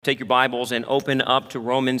Take your Bibles and open up to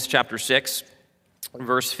Romans chapter 6,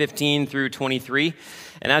 verse 15 through 23.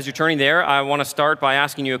 And as you're turning there, I want to start by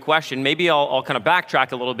asking you a question. Maybe I'll kind of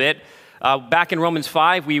backtrack a little bit. Back in Romans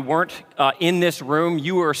 5, we weren't in this room.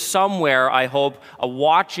 You were somewhere, I hope,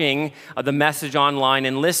 watching the message online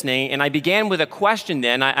and listening. And I began with a question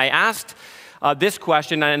then. I asked this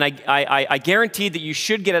question, and I guaranteed that you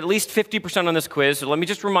should get at least 50% on this quiz. So let me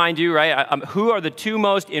just remind you, right? Who are the two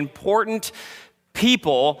most important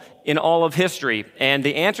people in all of history? And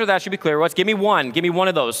the answer to that should be clear. Give me one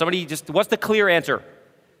of those. Somebody just, what's the clear answer?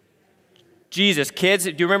 Jesus. Kids,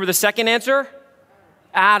 do you remember the second answer?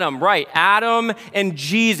 Adam, right. Adam and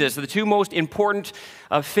Jesus are the two most important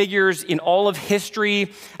figures in all of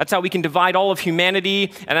history. That's how we can divide all of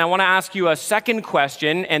humanity. And I want to ask you a second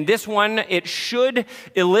question. And this one, it should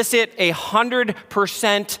elicit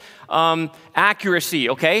 100% accuracy.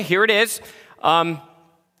 Okay, here it is.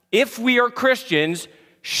 If we are Christians,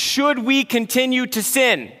 should we continue to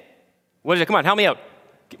sin? What is it? Come on, help me out.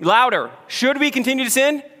 Louder. Should we continue to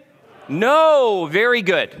sin? No. Very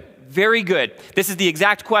good. Very good. This is the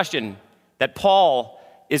exact question that Paul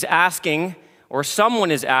is asking, or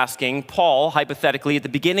someone is asking Paul, hypothetically, at the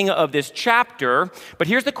beginning of this chapter. But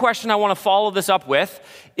here's the question I want to follow this up with.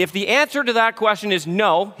 If the answer to that question is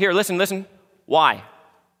no, here, listen. Why?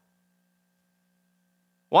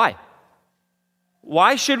 Why?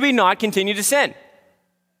 Why should we not continue to sin?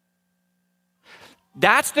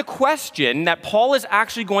 That's the question that Paul is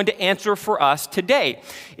actually going to answer for us today.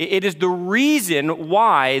 It is the reason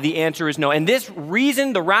why the answer is no. And this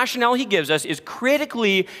reason, the rationale he gives us, is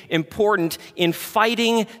critically important in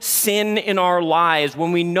fighting sin in our lives.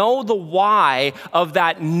 When we know the why of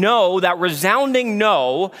that no, that resounding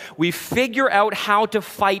no, we figure out how to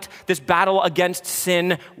fight this battle against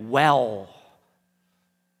sin well.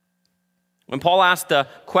 When Paul asked the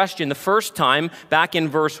question the first time, back in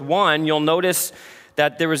verse 1, you'll notice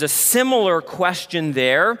that there was a similar question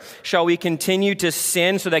there. Shall we continue to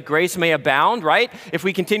sin so that grace may abound, right? If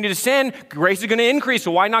we continue to sin, grace is going to increase,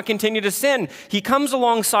 so why not continue to sin? He comes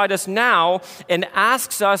alongside us now and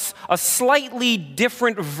asks us a slightly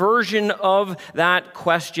different version of that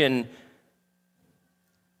question.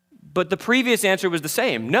 But the previous answer was the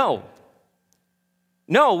same, no.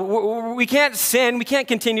 No, we can't sin. We can't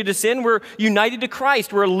continue to sin. We're united to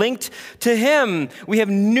Christ. We're linked to Him. We have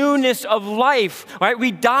newness of life, right?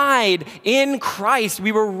 We died in Christ.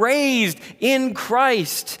 We were raised in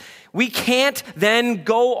Christ. We can't then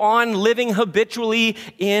go on living habitually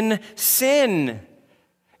in sin.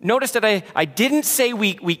 Notice that I didn't say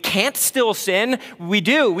we can't still sin. We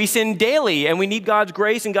do. We sin daily, and we need God's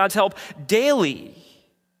grace and God's help daily.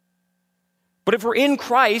 But if we're in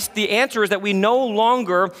Christ, the answer is that we no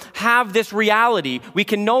longer have this reality. We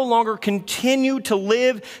can no longer continue to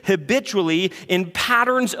live habitually in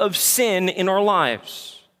patterns of sin in our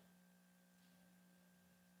lives.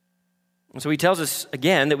 And so he tells us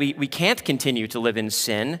again that we can't continue to live in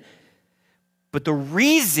sin, but the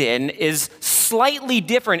reason is slightly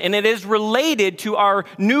different, and it is related to our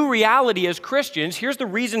new reality as Christians. Here's the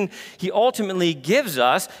reason he ultimately gives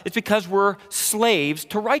us. It's because we're slaves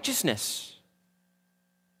to righteousness.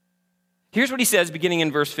 Here's what he says beginning in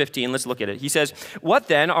verse 15. Let's look at it. He says, "What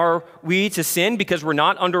then, are we to sin because we're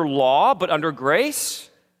not under law but under grace?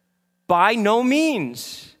 By no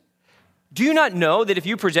means. Do you not know that if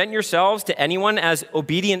you present yourselves to anyone as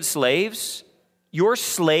obedient slaves, you're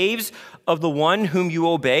slaves of the one whom you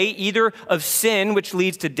obey, either of sin, which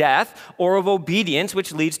leads to death, or of obedience,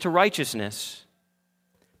 which leads to righteousness?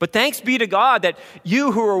 But thanks be to God that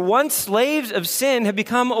you who were once slaves of sin have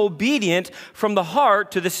become obedient from the heart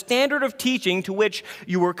to the standard of teaching to which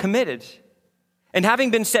you were committed. And having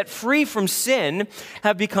been set free from sin,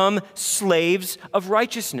 have become slaves of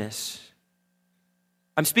righteousness."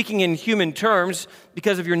 I'm speaking in human terms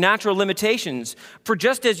because of your natural limitations. "For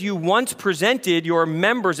just as you once presented your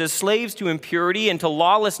members as slaves to impurity and to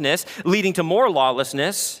lawlessness, leading to more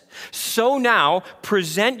lawlessness, so now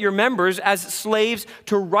present your members as slaves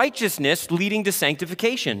to righteousness, leading to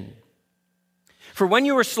sanctification. For when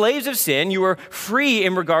you were slaves of sin, you were free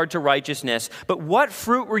in regard to righteousness. But what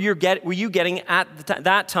fruit were you getting at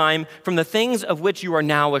that time from the things of which you are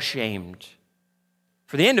now ashamed?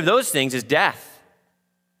 For the end of those things is death.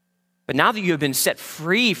 But now that you have been set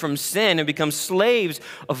free from sin and become slaves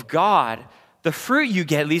of God, the fruit you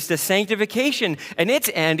get leads to sanctification, and its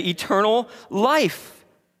end, eternal life.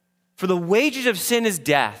 For the wages of sin is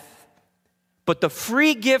death, but the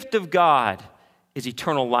free gift of God is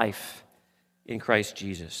eternal life in Christ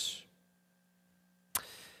Jesus,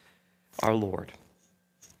 our Lord."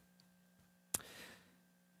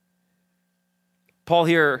 Paul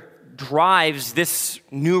here drives this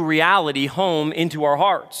new reality home into our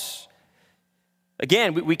hearts.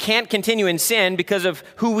 Again, we can't continue in sin because of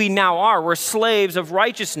who we now are. We're slaves of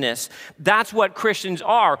righteousness. That's what Christians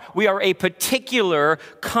are. We are a particular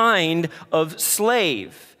kind of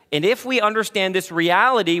slave. And if we understand this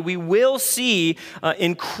reality, we will see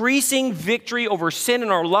increasing victory over sin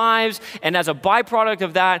in our lives, and as a byproduct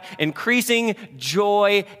of that, increasing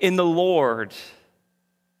joy in the Lord.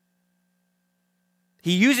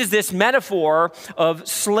 He uses this metaphor of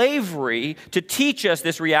slavery to teach us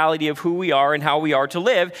this reality of who we are and how we are to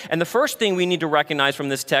live. And the first thing we need to recognize from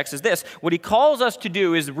this text is this. What he calls us to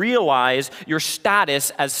do is realize your status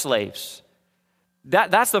as slaves.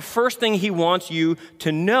 That's the first thing he wants you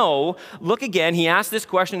to know. Look again, he asks this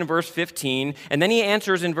question in verse 15, and then he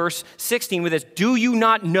answers in verse 16 with this, do you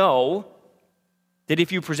not know that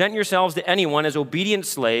if you present yourselves to anyone as obedient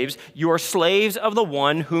slaves, you are slaves of the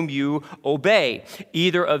one whom you obey,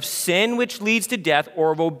 either of sin which leads to death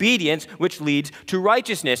or of obedience which leads to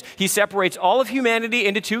righteousness. He separates all of humanity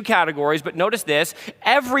into two categories, but notice this,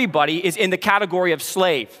 everybody is in the category of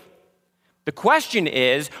slave. The question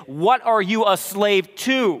is, what are you a slave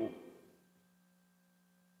to?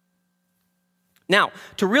 Now,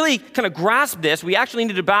 to really kind of grasp this, we actually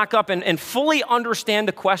need to back up and fully understand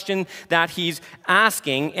the question that he's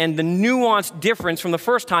asking and the nuanced difference from the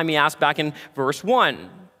first time he asked back in verse 1.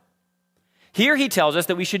 Here he tells us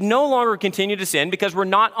that we should no longer continue to sin because we're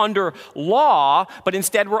not under law, but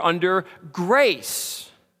instead we're under grace.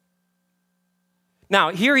 Now,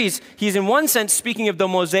 here he's in one sense speaking of the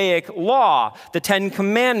Mosaic law, the Ten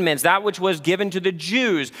Commandments, that which was given to the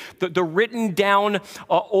Jews, the written down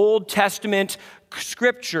Old Testament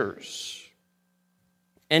scriptures.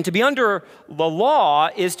 And to be under the law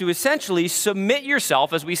is to essentially submit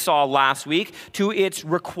yourself, as we saw last week, to its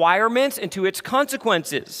requirements and to its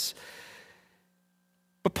consequences.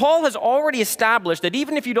 But Paul has already established that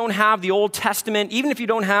even if you don't have the Old Testament, even if you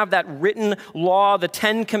don't have that written law, the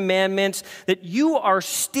Ten Commandments, that you are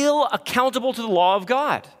still accountable to the law of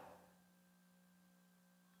God.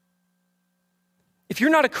 If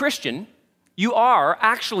you're not a Christian, you are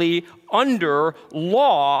actually under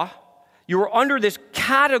law. You are under this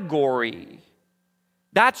category.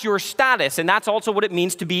 That's your status, and that's also what it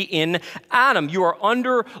means to be in Adam. You are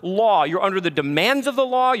under law. You're under the demands of the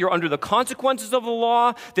law. You're under the consequences of the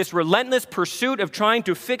law, this relentless pursuit of trying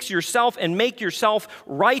to fix yourself and make yourself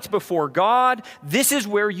right before God. This is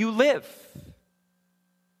where you live.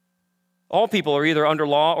 All people are either under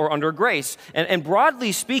law or under grace. And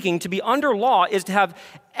broadly speaking, to be under law is to have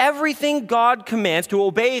everything God commands, to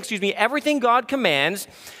obey, everything God commands,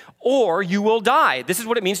 or you will die. This is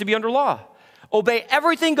what it means to be under law. Obey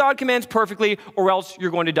everything God commands perfectly, or else you're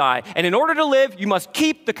going to die. And in order to live, you must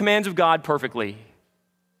keep the commands of God perfectly.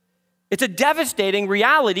 It's a devastating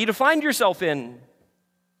reality to find yourself in.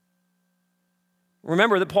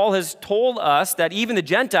 Remember that Paul has told us that even the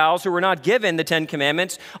Gentiles who were not given the Ten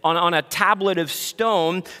Commandments on a tablet of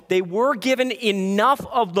stone, they were given enough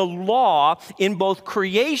of the law in both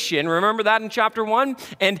creation, remember that in chapter 1,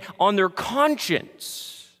 and on their conscience,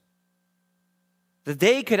 that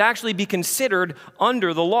they could actually be considered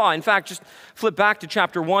under the law. In fact, just flip back to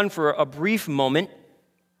chapter 1 for a brief moment.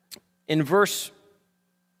 In verse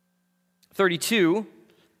 32,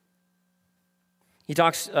 he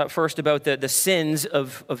talks first about the sins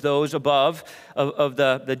of those above, of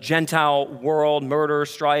the Gentile world, murder,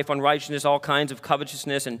 strife, unrighteousness, all kinds of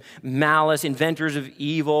covetousness and malice, inventors of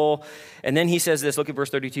evil. And then he says this, look at verse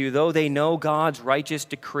 32, though they know God's righteous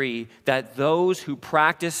decree that those who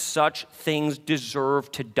practice such things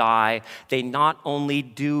deserve to die, they not only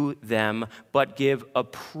do them, but give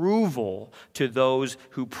approval to those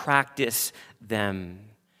who practice them.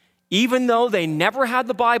 Even though they never had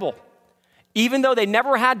the Bible, even though they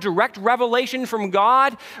never had direct revelation from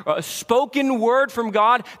God, a spoken word from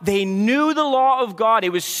God, they knew the law of God.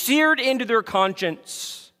 It was seared into their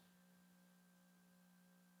conscience.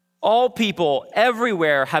 All people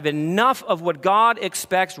everywhere have enough of what God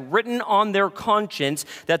expects written on their conscience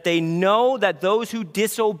that they know that those who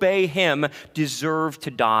disobey him deserve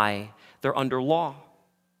to die. They're under law.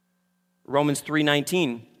 Romans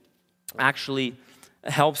 3:19 actually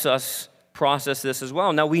helps us process this as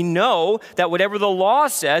well. Now we know that whatever the law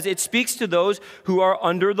says, it speaks to those who are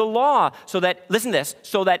under the law. So that, listen to this,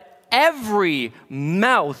 so that every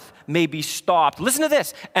mouth may be stopped. Listen to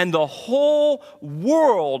this, and the whole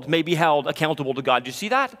world may be held accountable to God. Do you see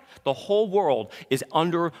that? The whole world is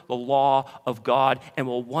under the law of God and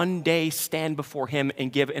will one day stand before him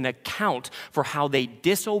and give an account for how they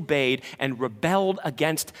disobeyed and rebelled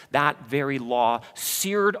against that very law,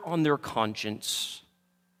 seared on their conscience.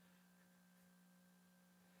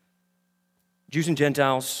 Jews and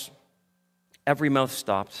Gentiles, every mouth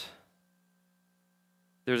stopped.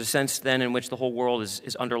 There's a sense then in which the whole world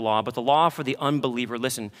is under law, but the law for the unbeliever,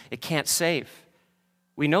 listen, it can't save.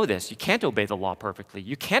 We know this. You can't obey the law perfectly.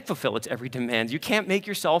 You can't fulfill its every demand. You can't make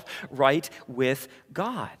yourself right with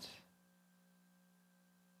God.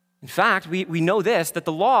 In fact, we know this, that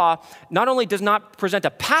the law not only does not present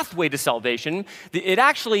a pathway to salvation, it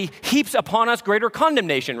actually heaps upon us greater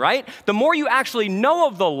condemnation, right? The more you actually know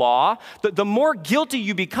of the law, the more guilty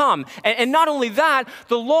you become. And not only that,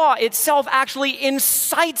 the law itself actually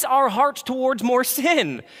incites our hearts towards more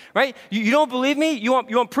sin, right? You don't believe me? You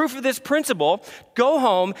want proof of this principle? Go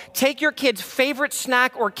home, take your kid's favorite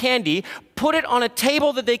snack or candy, put it on a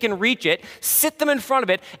table that they can reach it, sit them in front of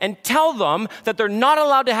it, and tell them that they're not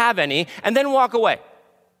allowed to have any, and then walk away.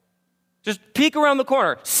 Just peek around the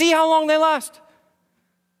corner. See how long they last.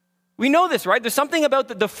 We know this, right? There's something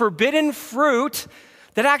about the forbidden fruit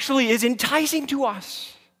that actually is enticing to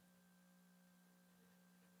us.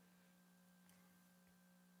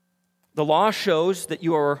 The law shows that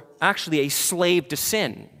you are actually a slave to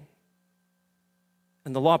sin.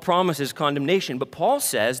 And the law promises condemnation, but Paul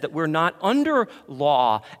says that we're not under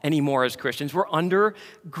law anymore as Christians. We're under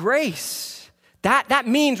grace. That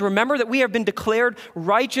means, remember, that we have been declared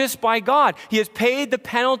righteous by God. He has paid the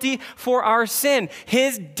penalty for our sin.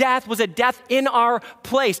 His death was a death in our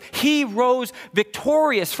place. He rose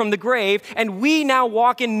victorious from the grave, and we now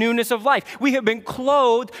walk in newness of life. We have been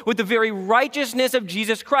clothed with the very righteousness of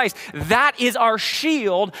Jesus Christ. That is our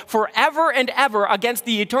shield forever and ever against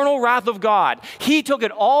the eternal wrath of God. He took it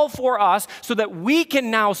all for us so that we can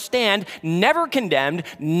now stand, never condemned,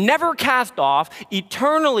 never cast off,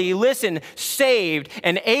 eternally, listen, saved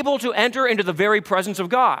and able to enter into the very presence of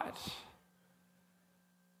God.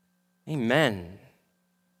 Amen.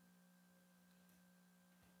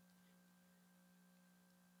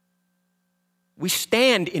 We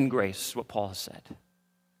stand in grace, is what Paul has said.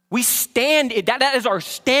 We stand, that is our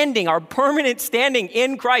standing, our permanent standing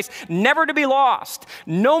in Christ, never to be lost,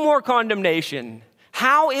 no more condemnation.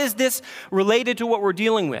 How is this related to what we're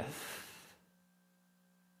dealing with?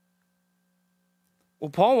 Well,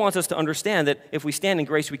 Paul wants us to understand that if we stand in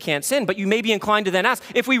grace, we can't sin. But you may be inclined to then ask,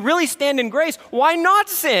 if we really stand in grace, why not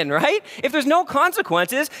sin, right? If there's no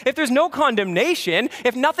consequences, if there's no condemnation,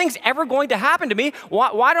 if nothing's ever going to happen to me,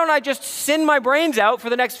 why don't I just sin my brains out for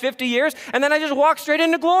the next 50 years and then I just walk straight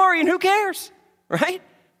into glory and who cares, right?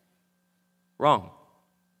 Wrong.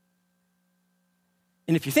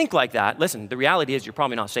 And if you think like that, listen, the reality is you're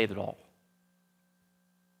probably not saved at all.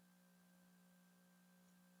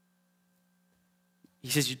 He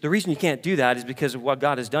says the reason you can't do that is because of what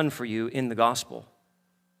God has done for you in the gospel.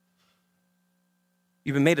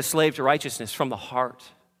 You've been made a slave to righteousness from the heart.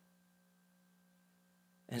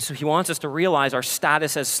 And so he wants us to realize our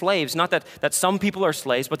status as slaves, not that some people are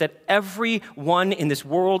slaves, but that everyone in this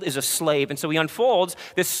world is a slave. And so he unfolds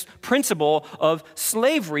this principle of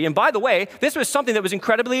slavery. And by the way, this was something that was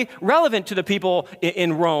incredibly relevant to the people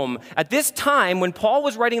in Rome. At this time, when Paul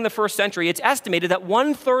was writing in the first century, it's estimated that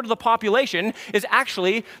 1/3 of the population is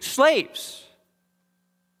actually slaves.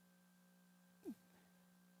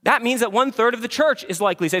 That means that 1/3 of the church is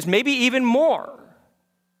likely slaves, maybe even more.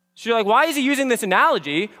 So you're like, why is he using this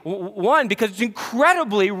analogy? One, because it's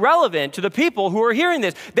incredibly relevant to the people who are hearing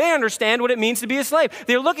this. They understand what it means to be a slave.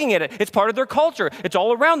 They're looking at it. It's part of their culture. It's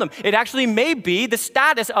all around them. It actually may be the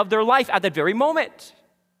status of their life at that very moment.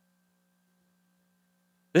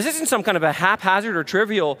 This isn't some kind of a haphazard or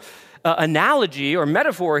trivial analogy or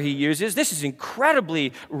metaphor he uses. This is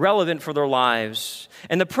incredibly relevant for their lives.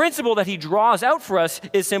 And the principle that he draws out for us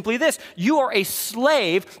is simply this: you are a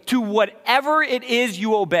slave to whatever it is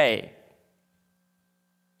you obey.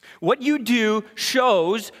 What you do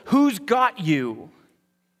shows who's got you.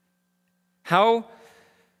 How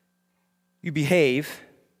you behave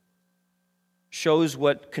shows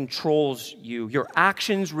what controls you. Your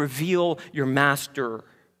actions reveal your master.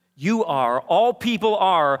 You are, all people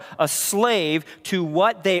are, a slave to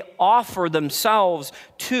what they offer themselves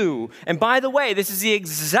to. And by the way, this is the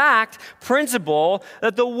exact principle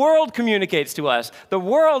that the world communicates to us. The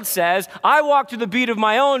world says, I walk to the beat of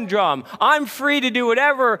my own drum. I'm free to do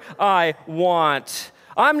whatever I want.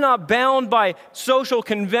 I'm not bound by social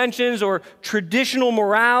conventions or traditional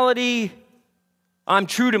morality. I'm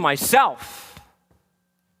true to myself.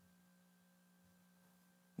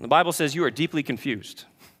 And the Bible says you are deeply confused.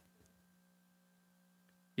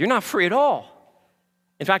 You're not free at all.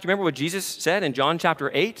 In fact, remember what Jesus said in John chapter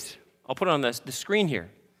 8? I'll put it on the screen here.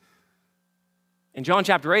 In John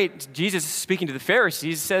chapter 8, Jesus, speaking to the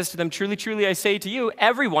Pharisees, says to them, truly, truly, I say to you,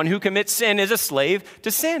 everyone who commits sin is a slave to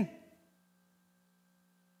sin.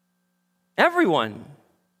 Everyone.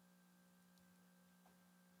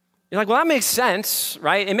 You're like, well, that makes sense,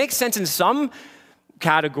 right? It makes sense in some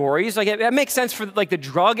categories. Like it makes sense for like the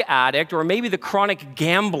drug addict or maybe the chronic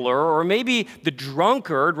gambler or maybe the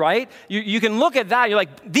drunkard, right? You can look at that. You're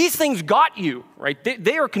like, these things got you, right?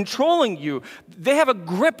 They are controlling you. They have a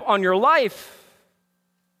grip on your life.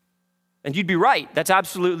 And you'd be right. That's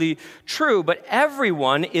absolutely true. But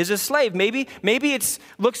everyone is a slave. Maybe it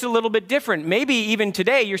looks a little bit different. Maybe even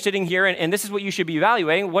today you're sitting here and this is what you should be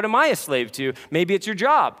evaluating. What am I a slave to? Maybe it's your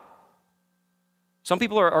job. Some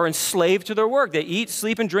people are enslaved to their work. They eat,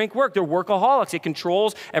 sleep, and drink work. They're workaholics. It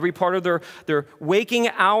controls every part of their waking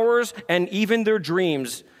hours and even their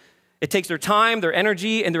dreams. It takes their time, their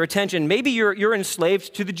energy, and their attention. Maybe you're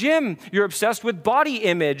enslaved to the gym. You're obsessed with body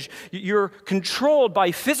image. You're controlled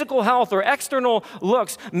by physical health or external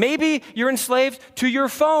looks. Maybe you're enslaved to your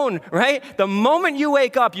phone, right? The moment you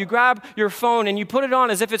wake up, you grab your phone and you put it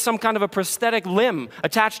on as if it's some kind of a prosthetic limb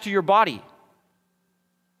attached to your body.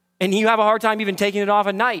 And you have a hard time even taking it off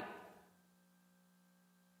at night.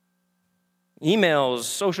 Emails,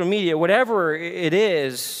 social media, whatever it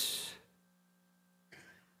is.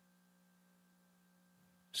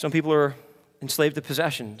 Some people are enslaved to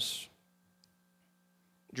possessions,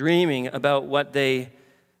 dreaming about what they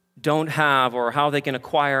don't have or how they can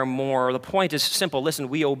acquire more. The point is simple. Listen,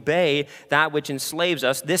 we obey that which enslaves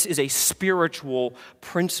us. This is a spiritual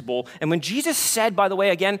principle. And when Jesus said, by the way,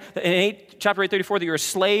 again, in chapter 8:34, that you're a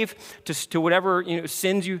slave to whatever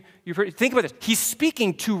sins you've heard, think about this. He's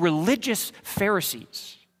speaking to religious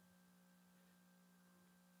Pharisees.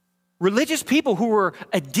 Religious people who were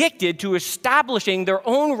addicted to establishing their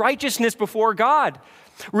own righteousness before God.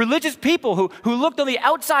 Religious people who looked on the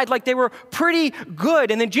outside like they were pretty good.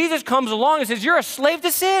 And then Jesus comes along and says, you're a slave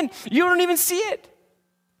to sin. You don't even see it.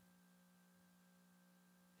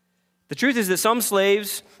 The truth is that some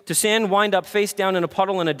slaves to sin wind up face down in a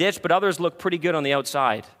puddle in a ditch, but others look pretty good on the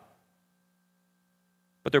outside.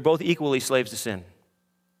 But they're both equally slaves to sin.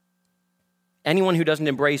 Anyone who doesn't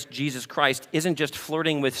embrace Jesus Christ isn't just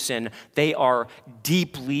flirting with sin, they are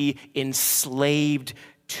deeply enslaved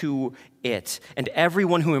to it. And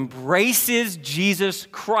everyone who embraces Jesus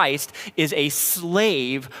Christ is a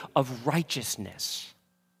slave of righteousness.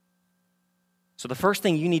 So the first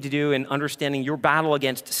thing you need to do in understanding your battle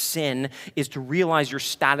against sin is to realize your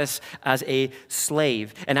status as a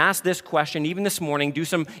slave. And ask this question, even this morning, do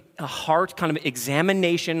some heart kind of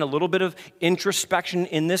examination, a little bit of introspection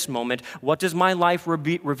in this moment. What does my life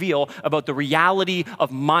reveal about the reality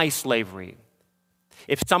of my slavery?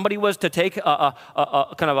 If somebody was to take a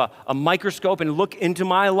kind of a microscope and look into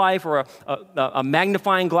my life or a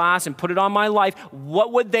magnifying glass and put it on my life,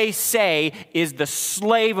 what would they say is the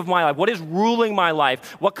slave of my life? What is ruling my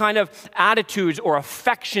life? What kind of attitudes or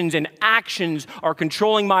affections and actions are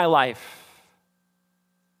controlling my life?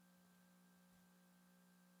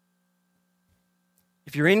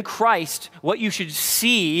 If you're in Christ, what you should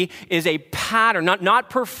see is a pattern, not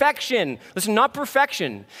perfection. Listen, not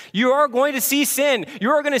perfection. You are going to see sin. You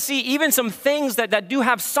are going to see even some things that do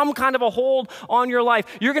have some kind of a hold on your life.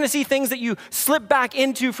 You're going to see things that you slip back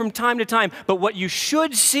into from time to time. But what you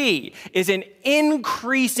should see is an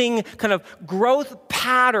increasing kind of growth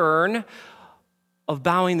pattern of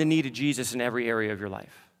bowing the knee to Jesus in every area of your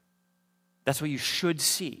life. That's what you should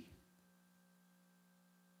see.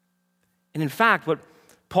 And in fact, what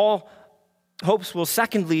Paul hopes will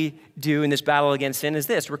secondly do in this battle against sin is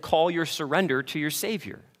this: recall your surrender to your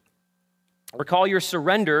Savior. Recall your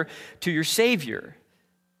surrender to your Savior.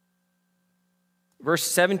 Verse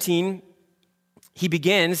 17, he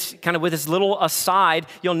begins kind of with this little aside.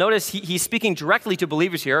 You'll notice he's speaking directly to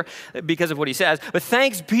believers here because of what he says. But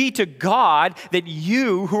thanks be to God that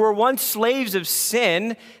you, who were once slaves of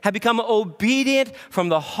sin, have become obedient from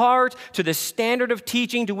the heart to the standard of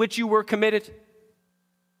teaching to which you were committed.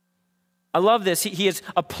 I love this. He is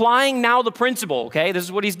applying now the principle, okay? This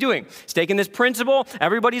is what he's doing. He's taking this principle.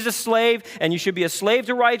 Everybody's a slave, and you should be a slave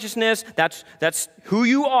to righteousness. That's who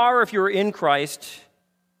you are if you're in Christ.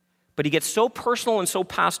 But he gets so personal and so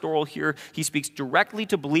pastoral here, he speaks directly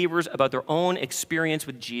to believers about their own experience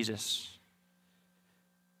with Jesus.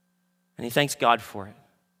 And he thanks God for it.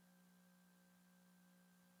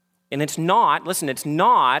 And it's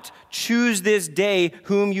not choose this day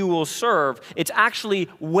whom you will serve. It's actually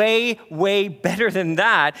way, way better than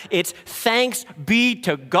that. It's thanks be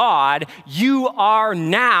to God, you are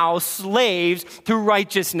now slaves to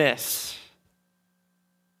righteousness.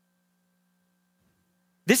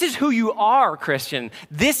 This is who you are, Christian.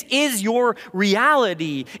 This is your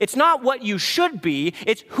reality. It's not what you should be.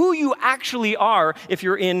 It's who you actually are if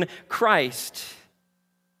you're in Christ.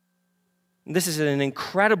 This is an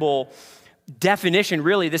incredible definition,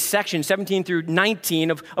 really, this section, 17 through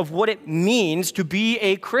 19, of what it means to be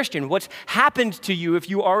a Christian. What's happened to you if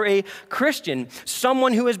you are a Christian?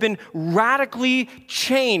 Someone who has been radically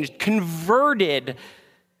changed, converted.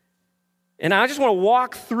 And I just want to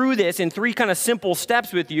walk through this in three kind of simple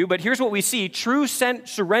steps with you, but here's what we see. True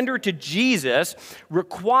surrender to Jesus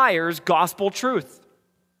requires gospel truth.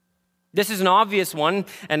 This is an obvious one,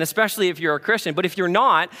 and especially if you're a Christian. But if you're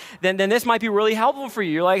not, then this might be really helpful for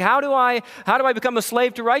you. You're like, how do I become a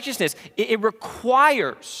slave to righteousness? It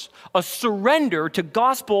requires a surrender to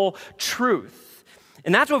gospel truth.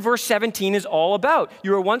 And that's what verse 17 is all about.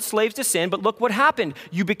 You were once slaves to sin, but look what happened.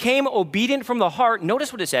 You became obedient from the heart.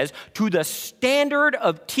 Notice what it says, to the standard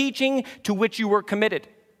of teaching to which you were committed.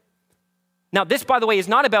 Now, this, by the way, is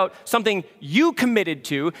not about something you committed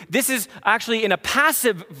to. This is actually in a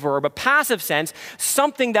passive verb, a passive sense,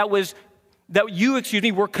 something that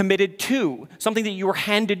you were committed to, something that you were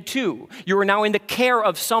handed to. You are now in the care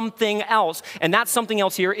of something else, and that something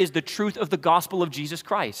else here is the truth of the gospel of Jesus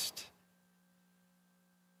Christ.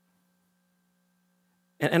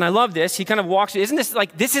 And I love this. He kind of walks, isn't this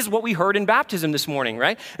like, this is what we heard in baptism this morning,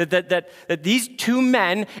 right? That these two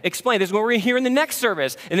men explain. This is what we're going to hear in the next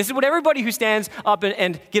service. And this is what everybody who stands up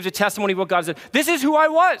and gives a testimony of what God said. This is who I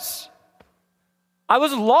was. I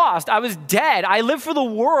was lost. I was dead. I lived for the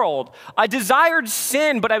world. I desired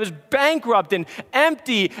sin, but I was bankrupt and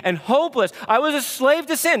empty and hopeless. I was a slave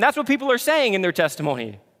to sin. That's what people are saying in their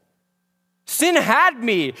testimony. Sin had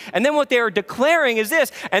me. And then what they are declaring is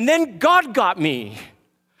this, and then God got me.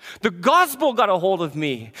 The gospel got a hold of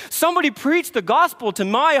me. Somebody preached the gospel to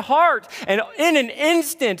my heart, and in an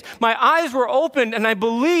instant, my eyes were opened and I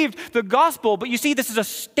believed the gospel. But you see, this is a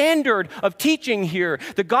standard of teaching here.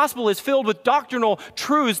 The gospel is filled with doctrinal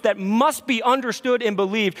truths that must be understood and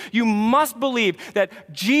believed. You must believe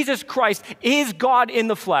that Jesus Christ is God in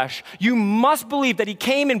the flesh. You must believe that he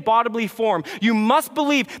came in bodily form. You must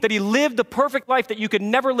believe that he lived the perfect life that you could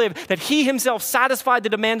never live, that he himself satisfied the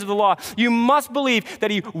demands of the law. You must believe that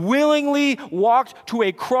he willingly walked to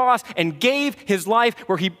a cross and gave his life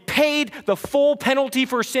where he paid the full penalty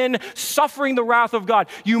for sin, suffering the wrath of God.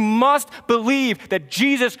 You must believe that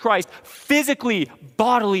Jesus Christ physically,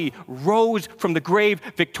 bodily rose from the grave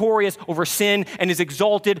victorious over sin and is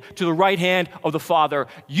exalted to the right hand of the Father.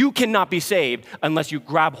 You cannot be saved unless you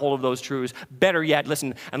grab hold of those truths. Better yet,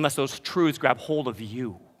 listen, unless those truths grab hold of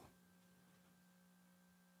you.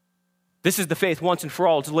 This is the faith once and for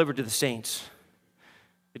all delivered to the saints.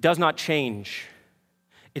 It does not change.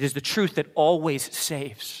 It is the truth that always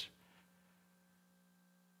saves.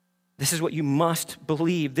 This is what you must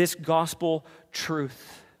believe, this gospel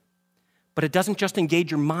truth. But it doesn't just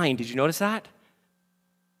engage your mind. Did you notice that?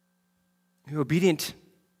 You're obedient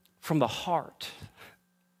from the heart.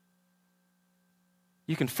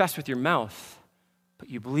 You confess with your mouth, but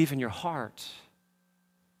you believe in your heart.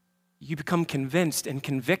 You become convinced and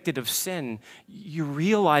convicted of sin. You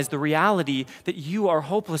realize the reality that you are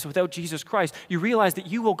hopeless without Jesus Christ. You realize that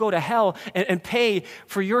you will go to hell and pay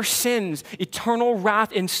for your sins, eternal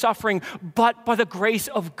wrath and suffering, but by the grace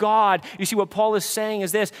of God. You see, what Paul is saying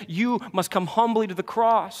is this: you must come humbly to the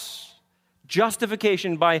cross.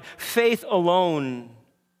 Justification by faith alone.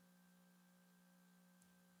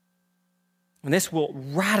 And this will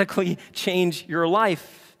radically change your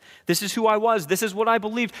life. This is who I was. This is what I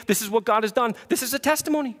believed. This is what God has done. This is a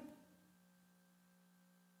testimony.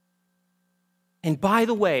 And by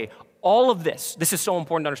the way, all of this is so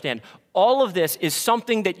important to understand. All of this is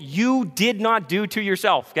something that you did not do to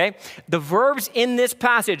yourself, okay? The verbs in this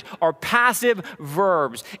passage are passive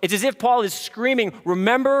verbs. It's as if Paul is screaming,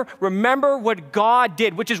 remember what God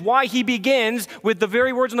did, which is why he begins with the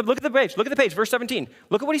very words on the, look at the page, verse 17.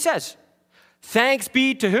 Look at what he says. Thanks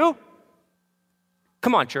be to who?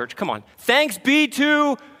 Come on, church, come on. Thanks be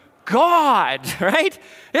to God, right?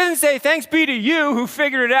 It doesn't say thanks be to you who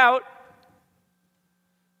figured it out.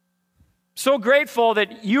 So grateful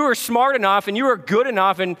that you are smart enough and you are good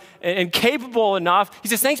enough and capable enough. He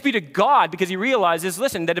says thanks be to God because he realizes,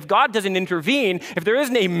 listen, that if God doesn't intervene, if there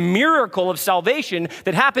isn't a miracle of salvation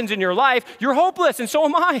that happens in your life, you're hopeless and so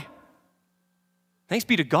am I. Thanks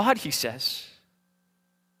be to God, he says.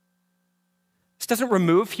 This doesn't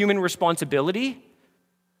remove human responsibility,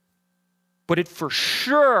 but it for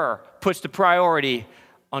sure puts the priority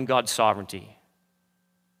on God's sovereignty.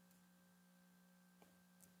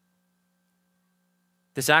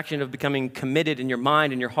 This action of becoming committed in your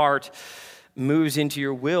mind and your heart moves into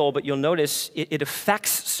your will, but you'll notice it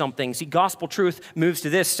affects something. See, gospel truth moves to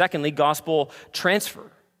this. Secondly, gospel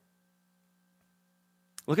transfer.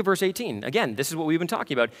 Look at verse 18. Again, this is what we've been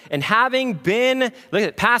talking about. And having been, look at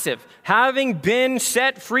it, passive, having been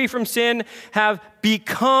set free from sin, have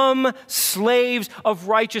become slaves of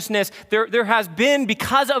righteousness. There has been,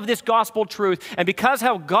 because of this gospel truth, and because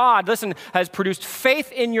how God, listen, has produced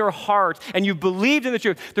faith in your heart, and you've believed in the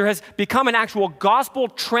truth, there has become an actual gospel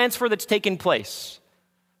transfer that's taken place.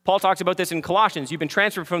 Paul talks about this in Colossians. You've been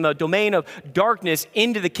transferred from the domain of darkness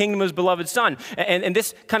into the kingdom of his beloved Son. And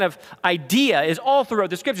this kind of idea is all throughout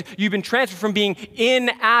the scriptures. You've been transferred from being in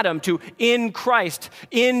Adam to in Christ,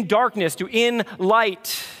 in darkness to in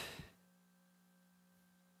light.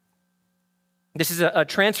 This is a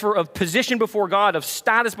transfer of position before God, of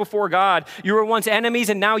status before God. You were once enemies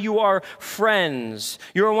and now you are friends.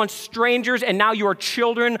 You were once strangers and now you are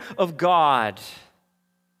children of God.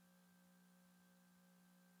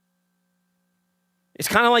 It's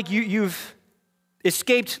kind of like you've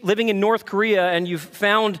escaped living in North Korea and you've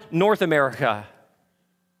found North America.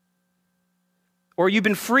 Or you've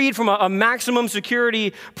been freed from a maximum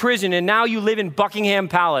security prison and now you live in Buckingham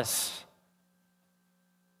Palace.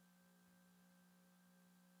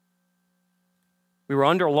 We were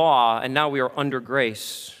under law and now we are under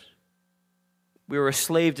grace. We were a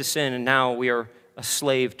slave to sin and now we are a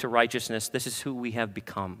slave to righteousness. This is who we have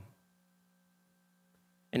become.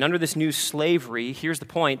 And under this new slavery, here's the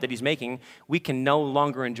point that he's making, we can no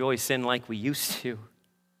longer enjoy sin like we used to.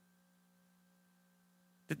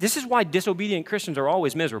 This is why disobedient Christians are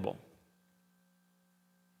always miserable.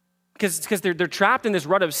 Because they're trapped in this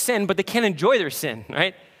rut of sin, but they can't enjoy their sin,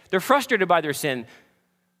 right? They're frustrated by their sin.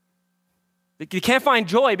 You can't find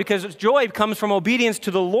joy because joy comes from obedience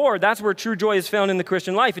to the Lord. That's where true joy is found in the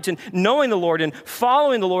Christian life. It's in knowing the Lord and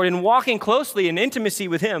following the Lord and walking closely in intimacy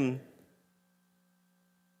with him.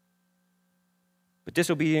 But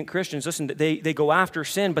disobedient Christians, listen, they go after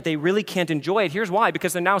sin, but they really can't enjoy it. Here's why,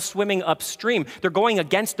 because they're now swimming upstream. They're going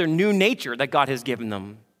against their new nature that God has given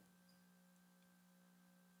them.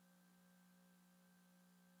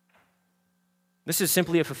 This is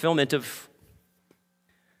simply a fulfillment of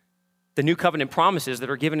the new covenant promises that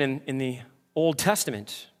are given in the Old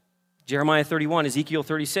Testament. Jeremiah 31, Ezekiel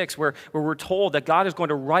 36, where we're told that God is going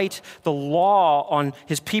to write the law on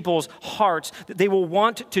his people's hearts, that they will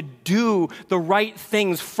want to do the right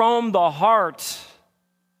things from the heart.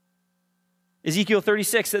 Ezekiel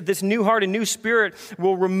 36, that this new heart and new spirit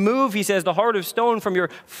will remove, he says, the heart of stone from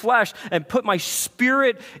your flesh and put my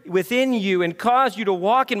spirit within you and cause you to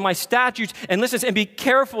walk in my statutes and listen and be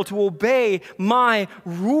careful to obey my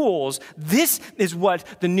rules. This is what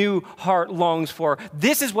the new heart longs for.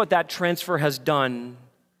 This is what that transfer has done.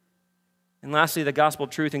 And lastly, the gospel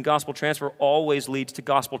truth and gospel transfer always leads to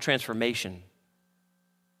gospel transformation.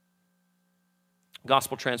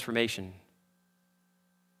 Gospel transformation.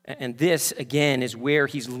 And this, again, is where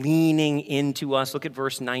he's leaning into us. Look at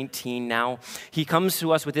verse 19 now. He comes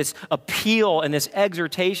to us with this appeal and this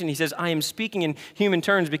exhortation. He says, I am speaking in human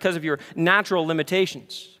terms because of your natural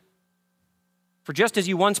limitations. For just as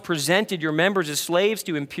you once presented your members as slaves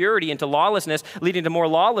to impurity and to lawlessness, leading to more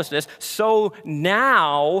lawlessness, so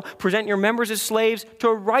now present your members as slaves to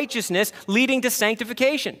righteousness, leading to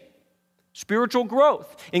sanctification, spiritual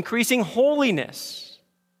growth, increasing holiness.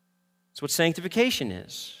 That's what sanctification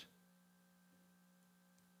is.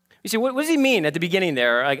 You see, what does he mean at the beginning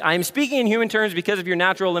there? Like, I'm speaking in human terms because of your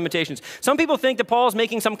natural limitations. Some people think that Paul is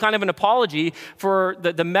making some kind of an apology for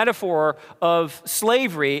the metaphor of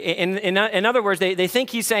slavery. In other words, they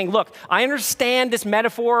think he's saying, look, I understand this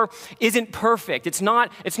metaphor isn't perfect. It's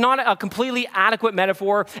not a completely adequate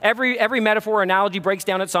metaphor. Every metaphor or analogy breaks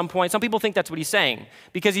down at some point. Some people think that's what he's saying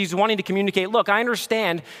because he's wanting to communicate, look, I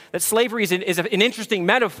understand that slavery is an interesting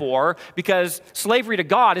metaphor because slavery to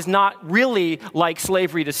God is not really like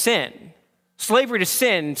slavery to sin. Slavery to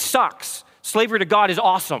sin sucks. Slavery to God is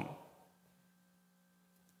awesome.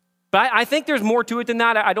 But I think there's more to it than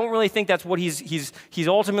that. I don't really think that's what he's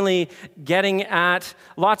ultimately getting at.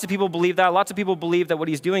 Lots of people believe that. Lots of people believe that what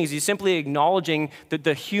he's doing is he's simply acknowledging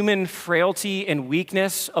the human frailty and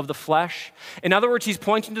weakness of the flesh. In other words, he's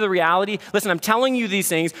pointing to the reality. Listen, I'm telling you these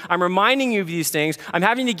things. I'm reminding you of these things. I'm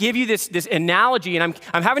having to give you this analogy, and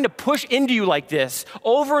I'm having to push into you like this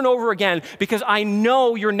over and over again because I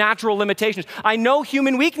know your natural limitations. I know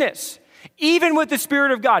human weakness. Even with the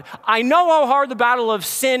Spirit of God, I know how hard the battle of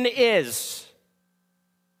sin is.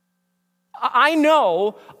 I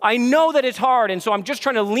know that it's hard, and so I'm just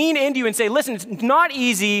trying to lean into you and say, listen, it's not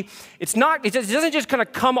easy. It doesn't just kind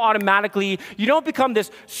of come automatically. You don't become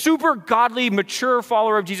this super godly, mature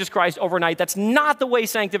follower of Jesus Christ overnight. That's not the way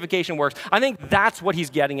sanctification works. I think that's what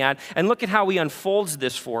he's getting at, and look at how he unfolds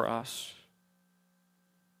this for us.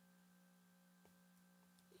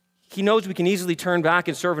 He knows we can easily turn back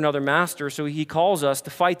and serve another master, so he calls us to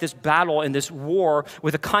fight this battle and this war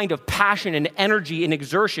with a kind of passion and energy and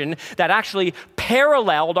exertion that actually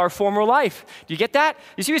paralleled our former life. Do you get that?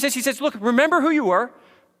 You see what he says? He says, look, remember who you were.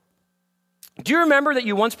 Do you remember that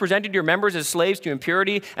you once presented your members as slaves to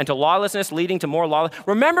impurity and to lawlessness, leading to more lawlessness?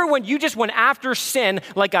 Remember when you just went after sin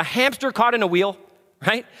like a hamster caught in a wheel?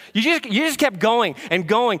 Right? You just kept going and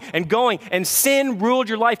going and going, and sin ruled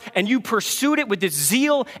your life, and you pursued it with this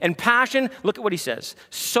zeal and passion. Look at what he says.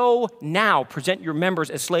 So now present your members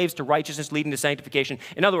as slaves to righteousness, leading to sanctification.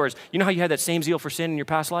 In other words, you know how you had that same zeal for sin in your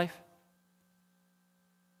past life?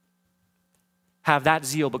 Have that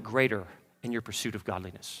zeal, but greater in your pursuit of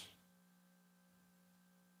godliness.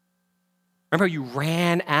 Remember how you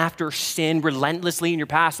ran after sin relentlessly in your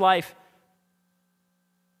past life?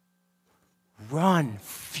 Run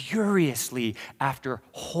furiously after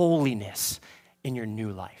holiness in your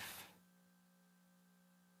new life.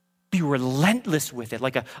 Be relentless with it,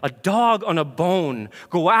 like a dog on a bone.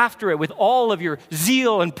 Go after it with all of your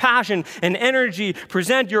zeal and passion and energy.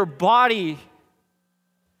 Present your body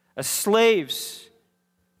as slaves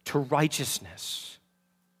to righteousness.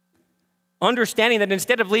 Understanding that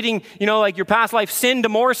instead of leading, like your past life sin to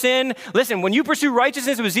more sin, listen, when you pursue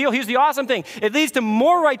righteousness with zeal, here's the awesome thing. It leads to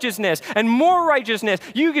more righteousness and more righteousness.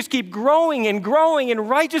 You just keep growing and growing in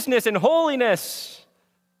righteousness and holiness.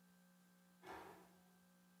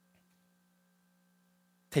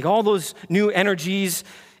 Take all those new energies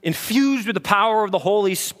infused with the power of the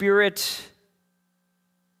Holy Spirit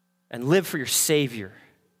and live for your Savior.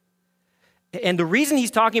 And the reason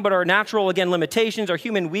he's talking about our natural, limitations, our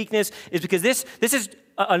human weakness, is because this is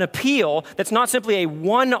an appeal that's not simply a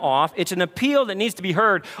one-off. It's an appeal that needs to be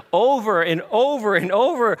heard over and over and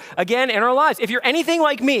over again in our lives. If you're anything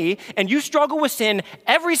like me and you struggle with sin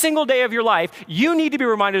every single day of your life, you need to be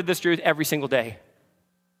reminded of this truth every single day.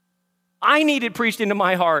 I need it preached into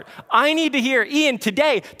my heart. I need to hear, Ian,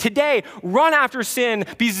 today, run after sin,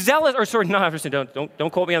 be zealous, not after sin,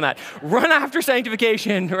 don't quote me on that. Run after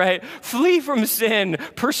sanctification, right? Flee from sin,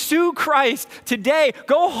 pursue Christ today.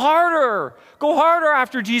 Go harder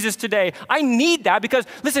after Jesus today. I need that because,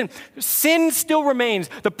 listen, sin still remains.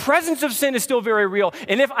 The presence of sin is still very real.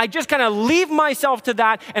 And if I just kind of leave myself to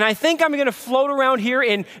that and I think I'm going to float around here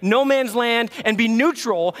in no man's land and be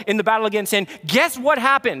neutral in the battle against sin, guess what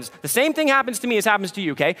happens? The same thing happens to me as happens to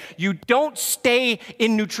you, okay? You don't stay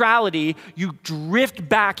in neutrality. You drift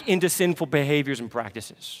back into sinful behaviors and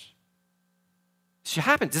practices. This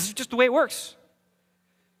happens. This is just the way it works.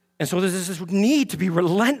 And so there's this need to be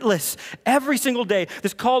relentless every single day.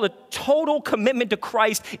 This call to total commitment to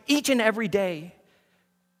Christ each and every day.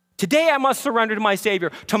 Today I must surrender to my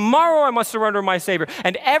Savior. Tomorrow I must surrender to my Savior.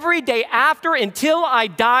 And every day after, until I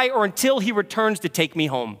die or until he returns to take me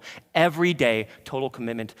home. Every day, total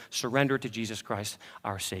commitment, surrender to Jesus Christ,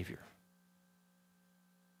 our Savior.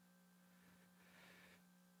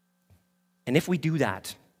 And if we do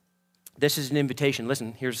that, this is an invitation.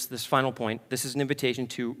 Listen, here's this final point. This is an invitation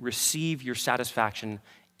to receive your satisfaction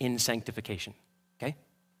in sanctification, okay?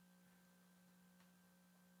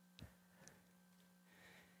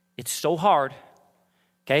 It's so hard,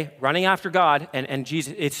 okay? Running after God and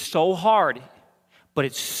Jesus, it's so hard, but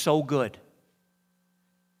it's so good.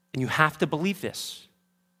 And you have to believe this.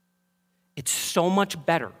 It's so much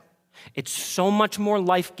better. It's so much more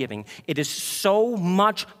life-giving. It is so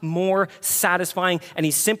much more satisfying. And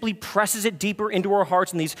he simply presses it deeper into our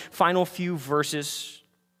hearts in these final few verses.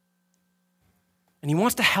 And he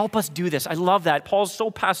wants to help us do this. I love that. Paul's so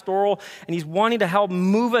pastoral, and he's wanting to help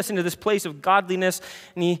move us into this place of godliness.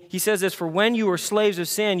 And he says this, for when you were slaves of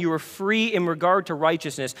sin, you were free in regard to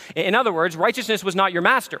righteousness. In other words, righteousness was not your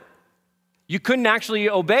master. You couldn't actually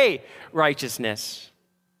obey righteousness.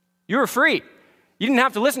 You were free. You didn't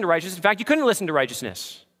have to listen to righteousness. In fact, you couldn't listen to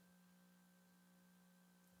righteousness.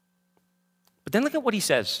 But then look at what he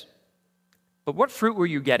says. But what fruit were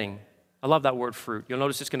you getting? I love that word fruit. You'll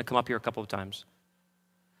notice it's going to come up here a couple of times.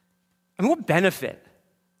 I mean, what benefit?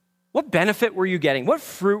 What benefit were you getting? What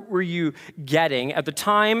fruit were you getting at the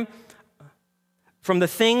time from the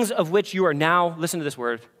things of which you are now, listen to this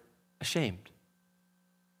word, ashamed?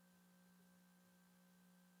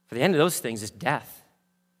 For the end of those things is death.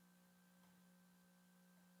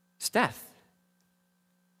 It's death.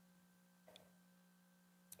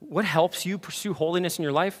 What helps you pursue holiness in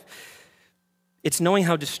your life? It's knowing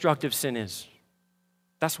how destructive sin is.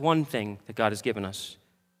 That's one thing that God has given us.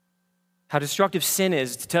 How destructive sin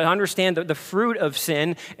is, to understand the fruit of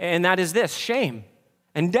sin, and that is this, shame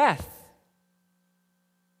and death.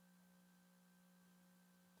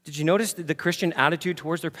 Did you notice the Christian attitude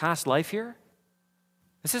towards their past life here?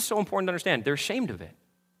 This is so important to understand. They're ashamed of it.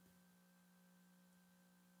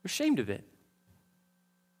 We're ashamed of it.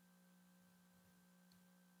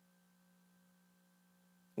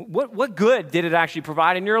 What good did it actually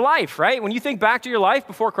provide in your life, right? When you think back to your life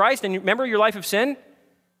before Christ and you remember your life of sin,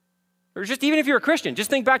 or just even if you're a Christian, just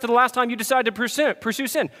think back to the last time you decided to pursue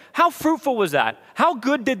sin. How fruitful was that? How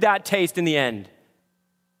good did that taste in the end?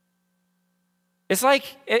 It's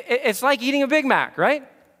like eating a Big Mac, right?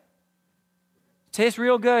 Tastes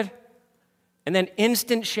real good. And then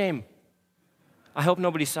instant shame. I hope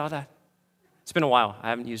nobody saw that. It's been a while. I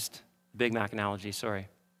haven't used Big Mac analogy, sorry.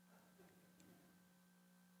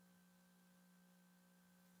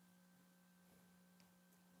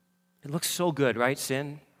 It looks so good, right,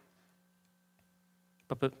 sin?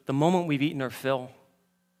 But the moment we've eaten our fill,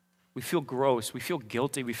 we feel gross, we feel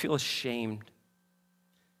guilty, we feel ashamed.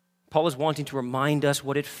 Paul is wanting to remind us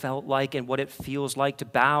what it felt like and what it feels like to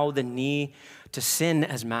bow the knee to sin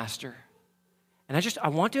as master. And I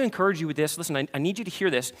want to encourage you with this. Listen, I need you to hear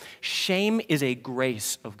this. Shame is a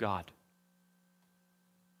grace of God.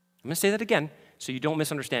 I'm going to say that again so you don't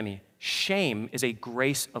misunderstand me. Shame is a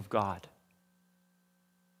grace of God.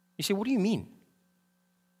 You say, what do you mean?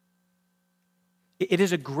 It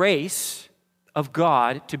is a grace of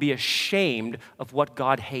God to be ashamed of what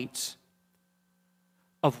God hates,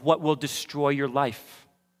 of what will destroy your life,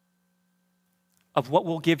 of what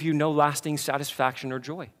will give you no lasting satisfaction or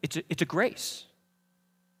joy. It's a grace.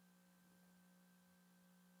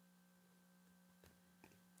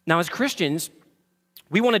 Now, as Christians,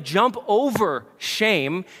 we want to jump over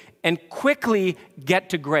shame and quickly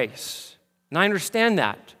get to grace. And I understand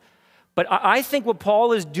that. But I think what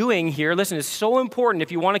Paul is doing here, listen, is so important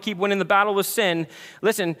if you want to keep winning the battle with sin.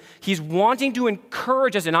 Listen, he's wanting to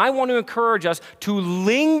encourage us, and I want to encourage us to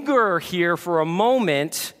linger here for a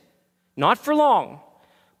moment, not for long,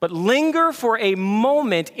 but linger for a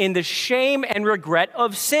moment in the shame and regret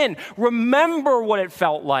of sin. Remember what it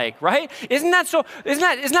felt like, right? Isn't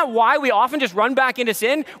that why we often just run back into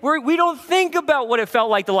sin? We don't think about what it felt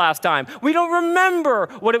like the last time. We don't remember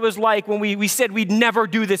what it was like when we said we'd never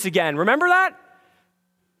do this again. Remember that?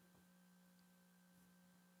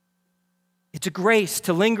 It's a grace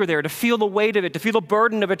to linger there, to feel the weight of it, to feel the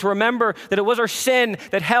burden of it, to remember that it was our sin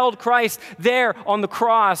that held Christ there on the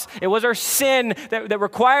cross. It was our sin that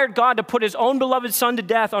required God to put his own beloved son to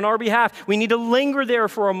death on our behalf. We need to linger there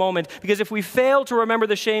for a moment, because if we fail to remember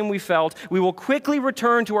the shame we felt, we will quickly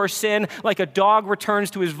return to our sin like a dog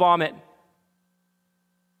returns to his vomit.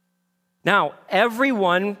 Now,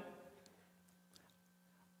 everyone...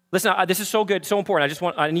 Listen, this is so good, so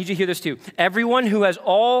important. I need you to hear this too. Everyone who has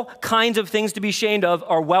all kinds of things to be ashamed of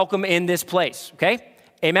are welcome in this place, okay?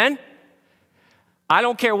 Amen? I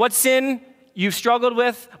don't care what sin you've struggled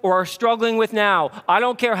with or are struggling with now. I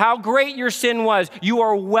don't care how great your sin was. You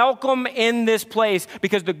are welcome in this place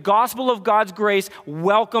because the gospel of God's grace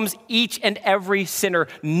welcomes each and every sinner.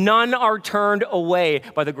 None are turned away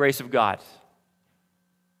by the grace of God.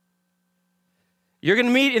 You're going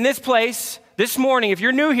to meet in this place this morning. If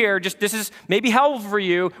you're new here, this is maybe helpful for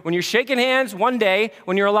you when you're shaking hands one day,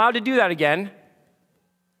 when you're allowed to do that again.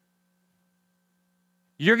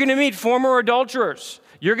 You're going to meet former adulterers.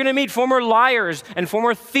 You're going to meet former liars and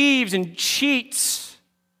former thieves and cheats.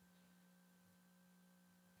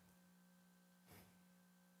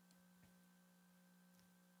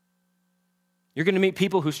 You're going to meet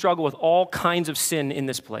people who struggle with all kinds of sin in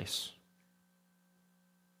this place.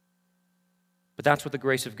 But that's what the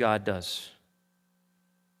grace of God does.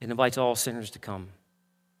 It invites all sinners to come.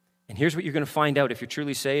 And here's what you're going to find out if you're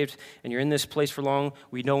truly saved and you're in this place for long.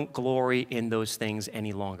 We don't glory in those things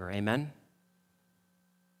any longer. Amen?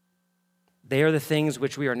 They are the things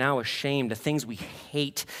which we are now ashamed, the things we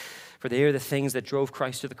hate, for they are the things that drove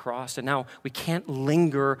Christ to the cross. And now we can't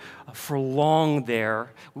linger for long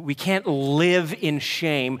there. We can't live in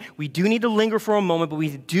shame. We do need to linger for a moment, but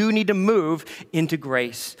we do need to move into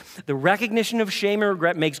grace. The recognition of shame and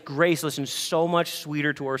regret makes grace, listen, so much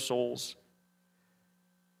sweeter to our souls.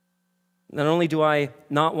 Not only do I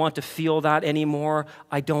not want to feel that anymore,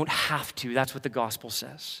 I don't have to. That's what the gospel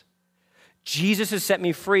says. Jesus has set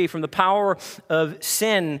me free from the power of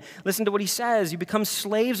sin. Listen to what he says. You become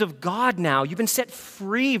slaves of God now. You've been set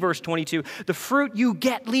free, verse 22. The fruit you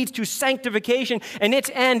get leads to sanctification, and its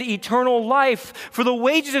end, eternal life. For the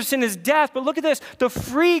wages of sin is death. But look at this. The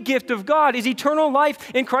free gift of God is eternal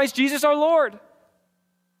life in Christ Jesus our Lord.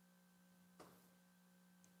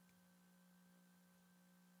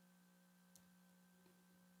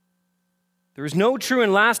 There is no true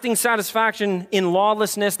and lasting satisfaction in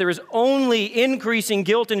lawlessness. There is only increasing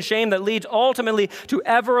guilt and shame that leads ultimately to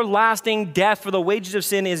everlasting death, for the wages of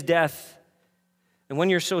sin is death. And when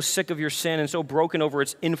you're so sick of your sin and so broken over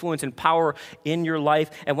its influence and power in your life,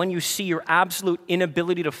 and when you see your absolute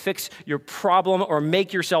inability to fix your problem or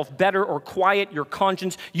make yourself better or quiet your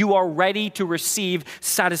conscience, you are ready to receive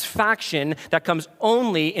satisfaction that comes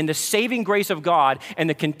only in the saving grace of God and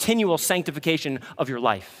the continual sanctification of your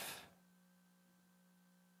life.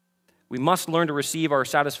 We must learn to receive our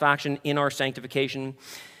satisfaction in our sanctification.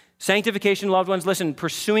 Sanctification, loved ones, listen,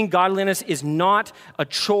 pursuing godliness is not a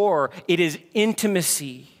chore, it is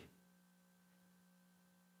intimacy.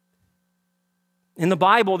 In the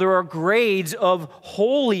Bible, there are grades of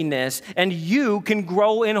holiness, and you can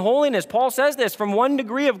grow in holiness. Paul says this, from one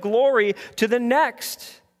degree of glory to the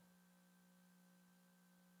next.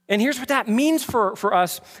 And here's what that means for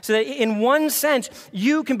us, so that in one sense,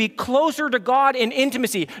 you can be closer to God in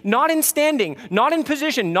intimacy, not in standing, not in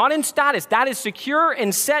position, not in status. That is secure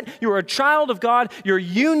and set. You're a child of God. Your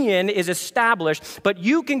union is established, but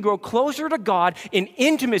you can grow closer to God in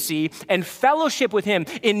intimacy and fellowship with Him,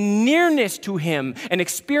 in nearness to Him, and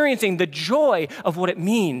experiencing the joy of what it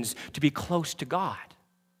means to be close to God.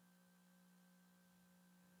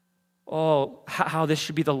 Oh, how this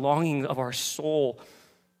should be the longing of our soul.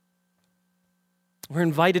 We're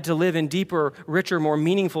invited to live in deeper, richer, more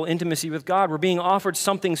meaningful intimacy with God. We're being offered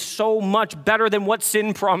something so much better than what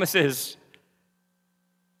sin promises.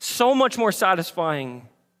 So much more satisfying.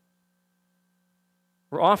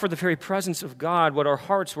 We're offered the very presence of God, what our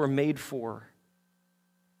hearts were made for.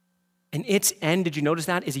 And its end, did you notice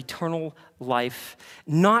that, is eternal life.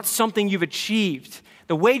 Not something you've achieved.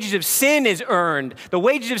 The wages of sin is earned. The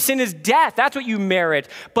wages of sin is death. That's what you merit.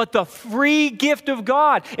 But the free gift of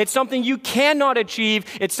God, it's something you cannot achieve.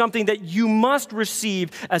 It's something that you must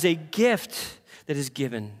receive as a gift that is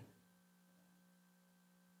given.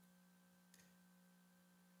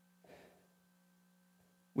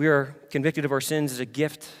 We are convicted of our sins as a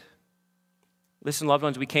gift. Listen, loved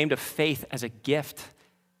ones, we came to faith as a gift.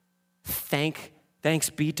 Thanks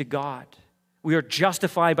be to God. We are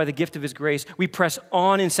justified by the gift of His grace. We press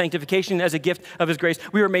on in sanctification as a gift of His grace.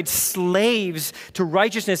 We are made slaves to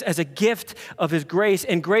righteousness as a gift of His grace.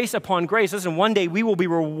 And grace upon grace, listen, one day we will be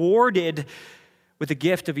rewarded with the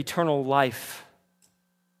gift of eternal life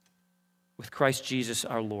with Christ Jesus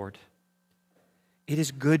our Lord. It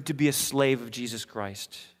is good to be a slave of Jesus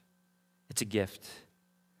Christ. It's a gift.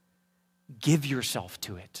 Give yourself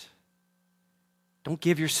to it. Don't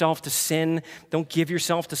give yourself to sin. Don't give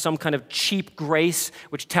yourself to some kind of cheap grace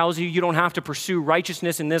which tells you don't have to pursue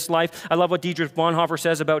righteousness in this life. I love what Dietrich Bonhoeffer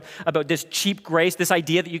says about this cheap grace, this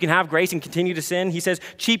idea that you can have grace and continue to sin. He says,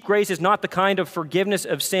 cheap grace is not the kind of forgiveness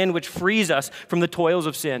of sin which frees us from the toils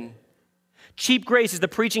of sin. Cheap grace is the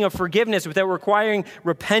preaching of forgiveness without requiring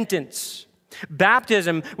repentance.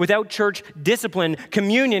 Baptism without church discipline,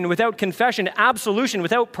 communion without confession, absolution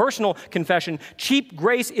without personal confession. Cheap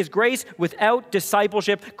grace is grace without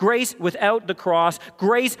discipleship, grace without the cross,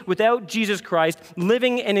 grace without Jesus Christ,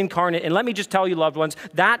 living and incarnate. And let me just tell you, loved ones,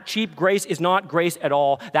 that cheap grace is not grace at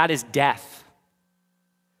all. That is death.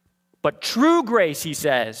 But true grace, he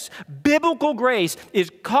says, biblical grace is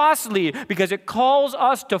costly because it calls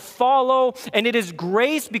us to follow, and it is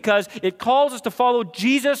grace because it calls us to follow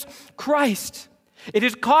Jesus Christ. It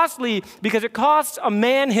is costly because it costs a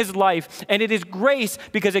man his life, and it is grace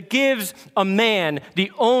because it gives a man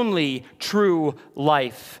the only true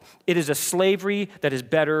life. It is a slavery that is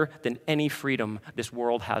better than any freedom this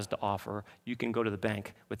world has to offer. You can go to the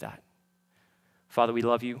bank with that. Father, we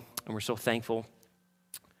love you, and we're so thankful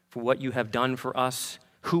for what you have done for us,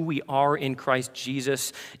 who we are in Christ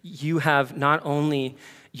Jesus. You have not only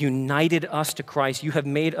united us to Christ, you have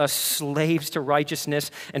made us slaves to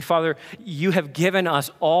righteousness. And Father, you have given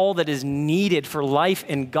us all that is needed for life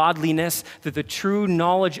and godliness through the true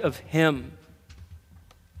knowledge of Him.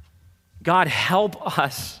 God, help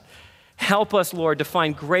us. Help us, Lord, to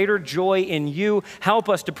find greater joy in you. Help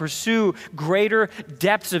us to pursue greater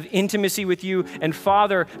depths of intimacy with you. And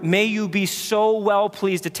Father, may you be so well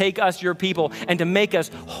pleased to take us, your people, and to make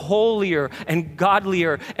us holier and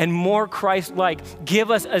godlier and more Christ-like.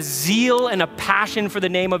 Give us a zeal and a passion for the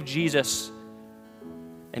name of Jesus.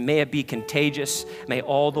 And may it be contagious. May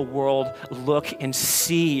all the world look and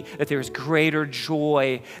see that there is greater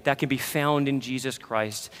joy that can be found in Jesus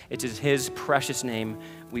Christ. It's in His precious name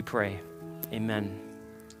we pray. Amen.